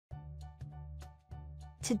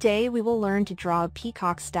Today we will learn to draw a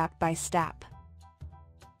peacock step by step.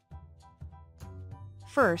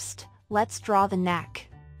 First, let's draw the neck.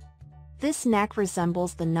 This neck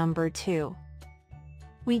resembles the number 2.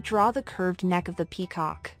 We draw the curved neck of the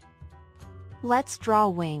peacock. Let's draw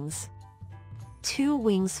wings. 2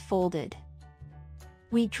 wings folded.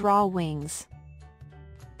 We draw wings.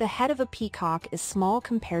 The head of a peacock is small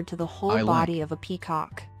compared to the whole body of a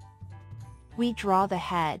peacock. We draw the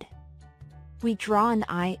head. We draw an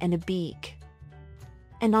eye and a beak.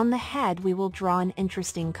 And on the head we will draw an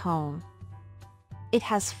interesting comb. It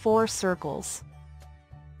has 4 circles.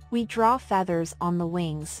 We draw feathers on the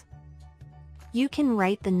wings. You can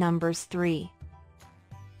write the numbers 3.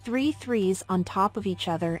 3 threes on top of each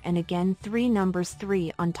other and again 3 numbers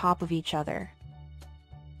 3 on top of each other.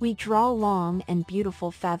 We draw long and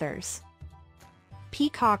beautiful feathers.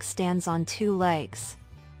 Peacock stands on 2 legs.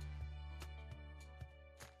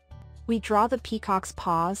 We draw the peacock's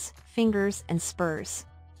paws, fingers, and spurs.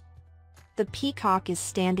 The peacock is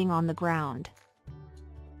standing on the ground.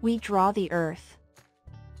 We draw the earth.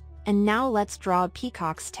 And now let's draw a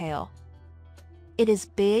peacock's tail. It is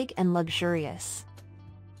big and luxurious.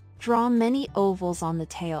 Draw many ovals on the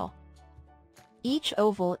tail. Each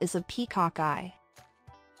oval is a peacock eye.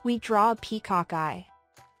 We draw a peacock eye.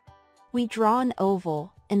 We draw an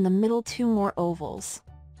oval, in the middle 2 more ovals.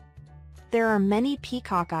 There are many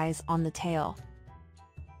peacock eyes on the tail.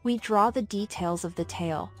 We draw the details of the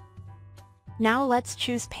tail. Now let's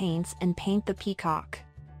choose paints and paint the peacock.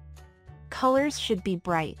 Colors should be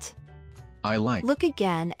bright. Look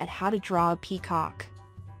again at how to draw a peacock.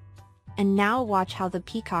 And now watch how the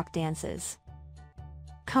peacock dances.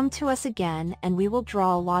 Come to us again and we will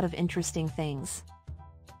draw a lot of interesting things.